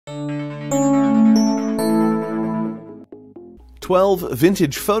12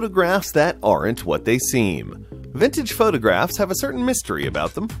 vintage photographs that aren't what they seem. Vintage photographs have a certain mystery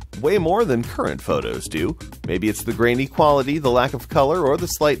about them, way more than current photos do. Maybe it's the grainy quality, the lack of color, or the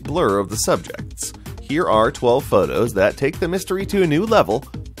slight blur of the subjects. Here are 12 photos that take the mystery to a new level.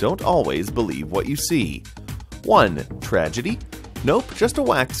 Don't always believe what you see. 1. Tragedy? Nope, just a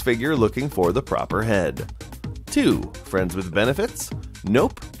wax figure looking for the proper head. 2. Friends with benefits?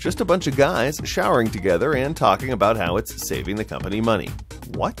 Nope, just a bunch of guys showering together and talking about how it's saving the company money.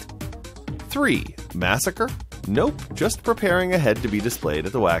 What? 3. Massacre? Nope, just preparing a head to be displayed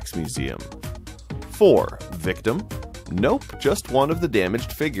at the Wax Museum. 4. Victim? Nope, just one of the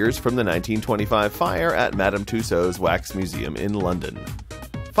damaged figures from the 1925 fire at Madame Tussauds Wax Museum in London.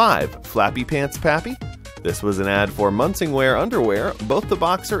 5. Flappy Pants Pappy? This was an ad for Munsingwear underwear, both the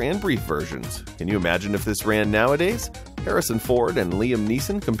boxer and brief versions. Can you imagine if this ran nowadays? Harrison Ford and Liam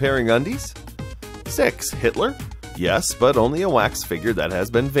Neeson comparing undies? 6. Hitler? Yes, but only a wax figure that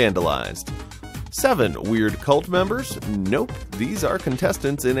has been vandalized. 7. Weird cult members? Nope, these are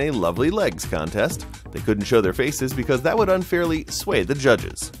contestants in a lovely legs contest. They couldn't show their faces because that would unfairly sway the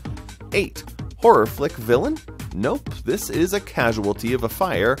judges. 8. Horror flick villain? Nope, this is a casualty of a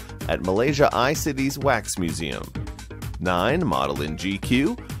fire at Malaysia iCity's Wax Museum. 9. Model in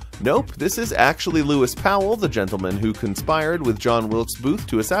GQ? Nope, this is actually Lewis Powell, the gentleman who conspired with John Wilkes Booth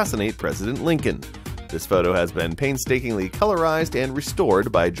to assassinate President Lincoln. This photo has been painstakingly colorized and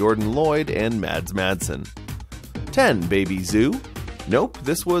restored by Jordan Lloyd and Mads Madsen. 10. Baby Zoo? Nope,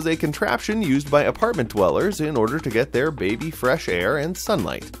 this was a contraption used by apartment dwellers in order to get their baby fresh air and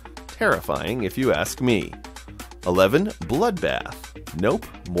sunlight. Terrifying if you ask me. 11. Bloodbath? Nope,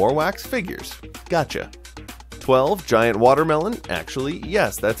 more wax figures. Gotcha. 12. Giant watermelon? Actually,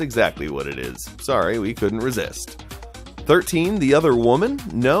 yes, that's exactly what it is. Sorry, we couldn't resist. 13. The Other Woman?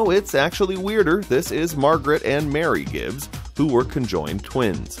 No, it's actually weirder. This is Margaret and Mary Gibbs, who were conjoined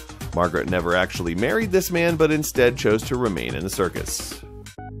twins. Margaret never actually married this man, but instead chose to remain in the circus.